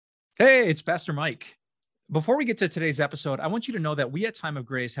Hey, it's Pastor Mike. Before we get to today's episode, I want you to know that we at Time of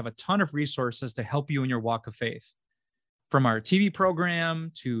Grace have a ton of resources to help you in your walk of faith. From our TV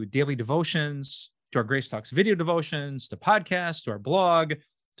program to daily devotions, to our Grace Talks video devotions, to podcasts, to our blog,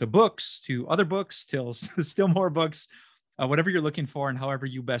 to books, to other books, till still more books, whatever you're looking for and however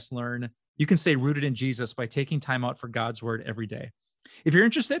you best learn, you can stay rooted in Jesus by taking time out for God's word every day. If you're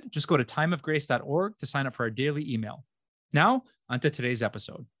interested, just go to timeofgrace.org to sign up for our daily email. Now, onto today's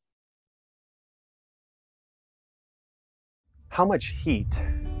episode. How much heat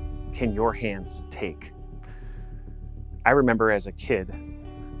can your hands take? I remember as a kid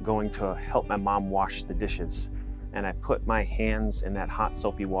going to help my mom wash the dishes, and I put my hands in that hot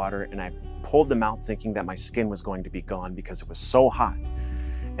soapy water and I pulled them out thinking that my skin was going to be gone because it was so hot.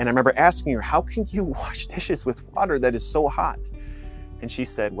 And I remember asking her, how can you wash dishes with water that is so hot? And she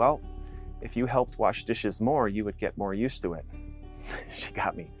said, well, if you helped wash dishes more, you would get more used to it. She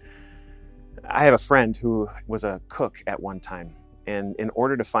got me. I have a friend who was a cook at one time, and in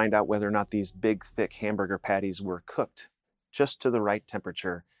order to find out whether or not these big, thick hamburger patties were cooked just to the right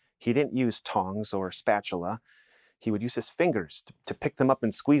temperature, he didn't use tongs or spatula. He would use his fingers to pick them up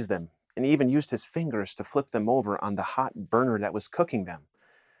and squeeze them, and he even used his fingers to flip them over on the hot burner that was cooking them.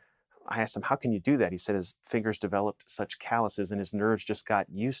 I asked him, how can you do that? He said his fingers developed such calluses and his nerves just got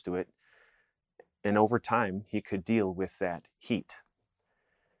used to it, and over time, he could deal with that heat.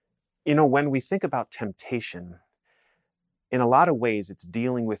 You know, when we think about temptation, in a lot of ways, it's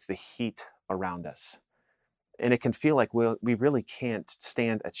dealing with the heat around us. And it can feel like we really can't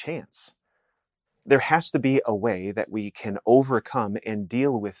stand a chance. There has to be a way that we can overcome and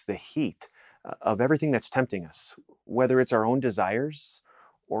deal with the heat of everything that's tempting us, whether it's our own desires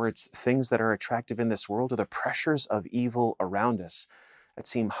or it's things that are attractive in this world or the pressures of evil around us that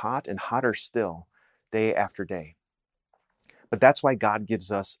seem hot and hotter still day after day. But that's why God gives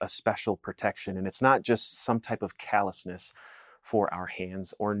us a special protection. And it's not just some type of callousness for our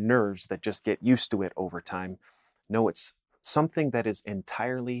hands or nerves that just get used to it over time. No, it's something that is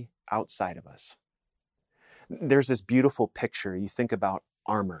entirely outside of us. There's this beautiful picture. You think about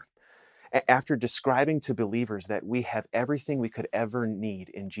armor. After describing to believers that we have everything we could ever need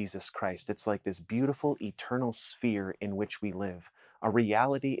in Jesus Christ, it's like this beautiful eternal sphere in which we live, a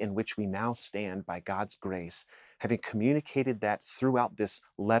reality in which we now stand by God's grace. Having communicated that throughout this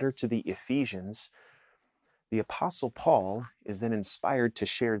letter to the Ephesians, the Apostle Paul is then inspired to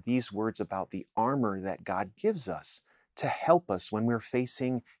share these words about the armor that God gives us to help us when we're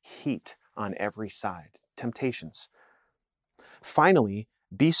facing heat on every side, temptations. Finally,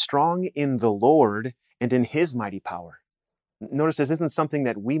 be strong in the Lord and in His mighty power. Notice this isn't something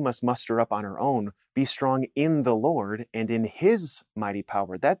that we must muster up on our own. Be strong in the Lord and in His mighty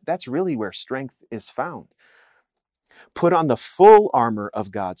power. That's really where strength is found. Put on the full armor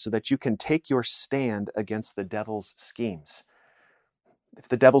of God so that you can take your stand against the devil's schemes. If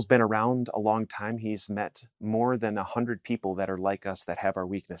the devil's been around a long time, he's met more than 100 people that are like us that have our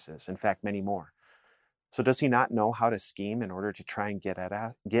weaknesses. In fact, many more. So does he not know how to scheme in order to try and get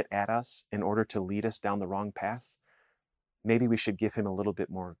at us, in order to lead us down the wrong path? Maybe we should give him a little bit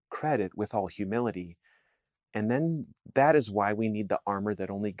more credit with all humility. And then that is why we need the armor that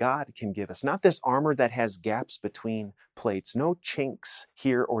only God can give us. Not this armor that has gaps between plates, no chinks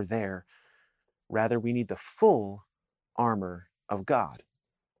here or there. Rather, we need the full armor of God.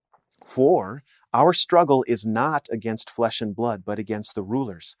 For our struggle is not against flesh and blood, but against the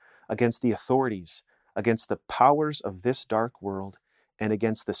rulers, against the authorities, against the powers of this dark world, and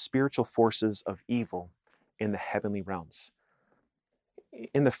against the spiritual forces of evil in the heavenly realms.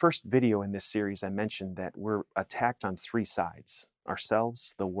 In the first video in this series, I mentioned that we're attacked on three sides: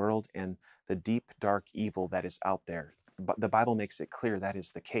 ourselves, the world, and the deep, dark evil that is out there. But the Bible makes it clear that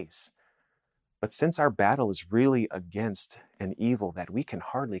is the case. But since our battle is really against an evil that we can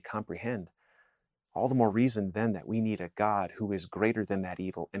hardly comprehend, all the more reason then that we need a God who is greater than that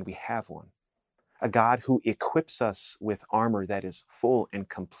evil, and we have one. A God who equips us with armor that is full and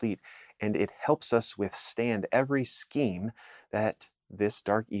complete, and it helps us withstand every scheme that this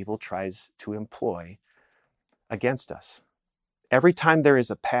dark evil tries to employ against us. Every time there is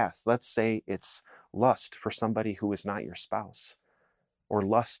a path, let's say it's lust for somebody who is not your spouse, or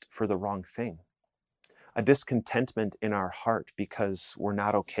lust for the wrong thing, a discontentment in our heart because we're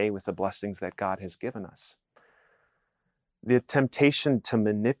not okay with the blessings that God has given us, the temptation to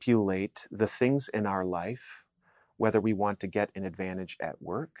manipulate the things in our life, whether we want to get an advantage at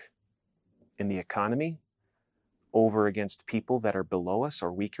work, in the economy, over against people that are below us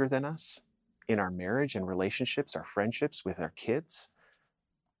or weaker than us, in our marriage and relationships, our friendships with our kids.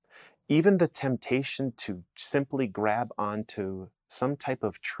 Even the temptation to simply grab onto some type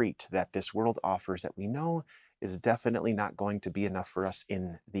of treat that this world offers that we know is definitely not going to be enough for us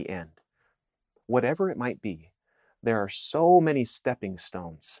in the end. Whatever it might be, there are so many stepping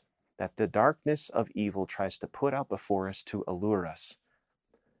stones that the darkness of evil tries to put out before us to allure us.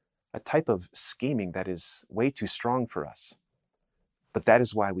 A type of scheming that is way too strong for us. But that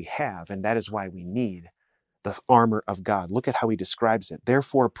is why we have, and that is why we need the armor of God. Look at how he describes it.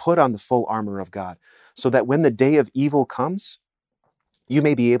 Therefore, put on the full armor of God, so that when the day of evil comes, you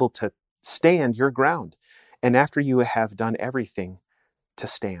may be able to stand your ground. And after you have done everything, to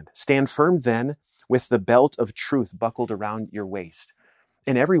stand. Stand firm then with the belt of truth buckled around your waist.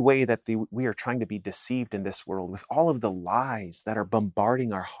 In every way that we are trying to be deceived in this world, with all of the lies that are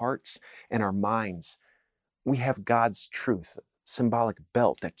bombarding our hearts and our minds, we have God's truth, symbolic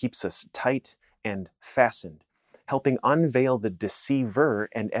belt that keeps us tight and fastened, helping unveil the deceiver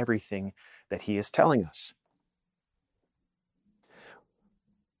and everything that he is telling us.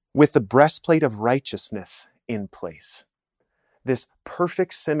 With the breastplate of righteousness in place, this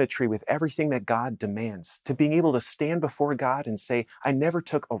perfect symmetry with everything that God demands, to being able to stand before God and say, I never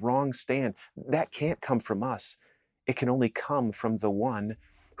took a wrong stand. That can't come from us. It can only come from the one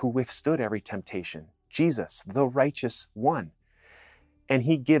who withstood every temptation, Jesus, the righteous one. And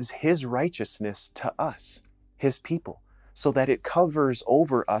he gives his righteousness to us, his people, so that it covers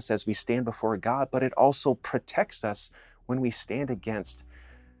over us as we stand before God, but it also protects us when we stand against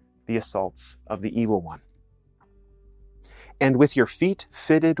the assaults of the evil one. And with your feet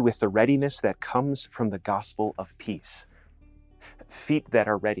fitted with the readiness that comes from the gospel of peace. Feet that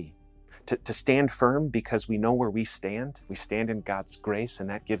are ready to stand firm because we know where we stand. We stand in God's grace, and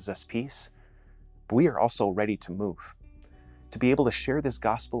that gives us peace. But we are also ready to move, to be able to share this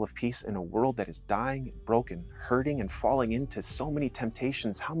gospel of peace in a world that is dying, broken, hurting, and falling into so many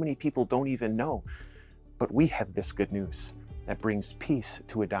temptations. How many people don't even know? But we have this good news that brings peace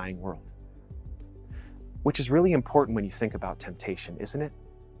to a dying world. Which is really important when you think about temptation, isn't it?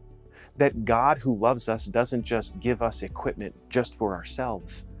 That God who loves us doesn't just give us equipment just for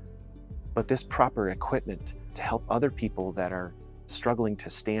ourselves, but this proper equipment to help other people that are struggling to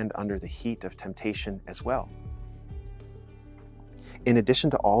stand under the heat of temptation as well. In addition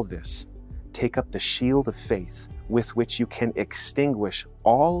to all this, take up the shield of faith with which you can extinguish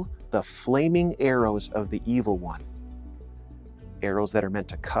all the flaming arrows of the evil one. Arrows that are meant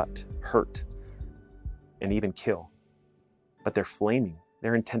to cut, hurt, and even kill. But they're flaming.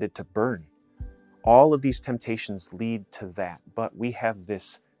 They're intended to burn. All of these temptations lead to that, but we have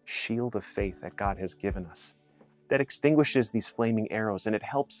this shield of faith that God has given us that extinguishes these flaming arrows, and it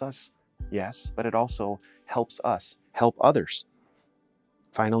helps us, yes, but it also helps us help others.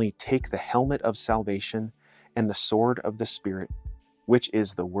 Finally, take the helmet of salvation and the sword of the Spirit, which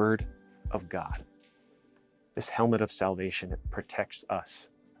is the Word of God. This helmet of salvation, it protects us.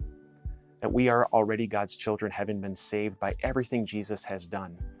 That we are already God's children, having been saved by everything Jesus has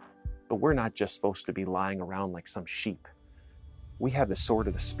done. But we're not just supposed to be lying around like some sheep. We have the sword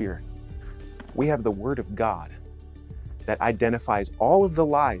of the Spirit. We have the Word of God that identifies all of the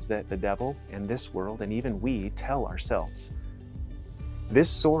lies that the devil and this world and even we tell ourselves. This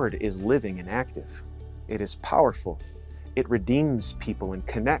sword is living and active. It is powerful. It redeems people and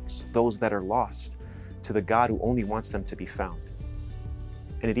connects those that are lost to the God who only wants them to be found.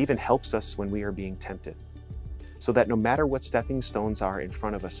 And it even helps us when we are being tempted, so that no matter what stepping stones are in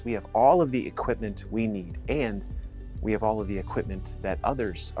front of us, we have all of the equipment we need, and we have all of the equipment that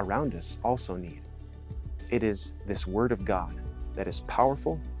others around us also need. It is this Word of God that is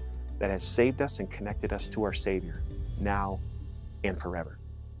powerful, that has saved us and connected us to our Savior, now and forever.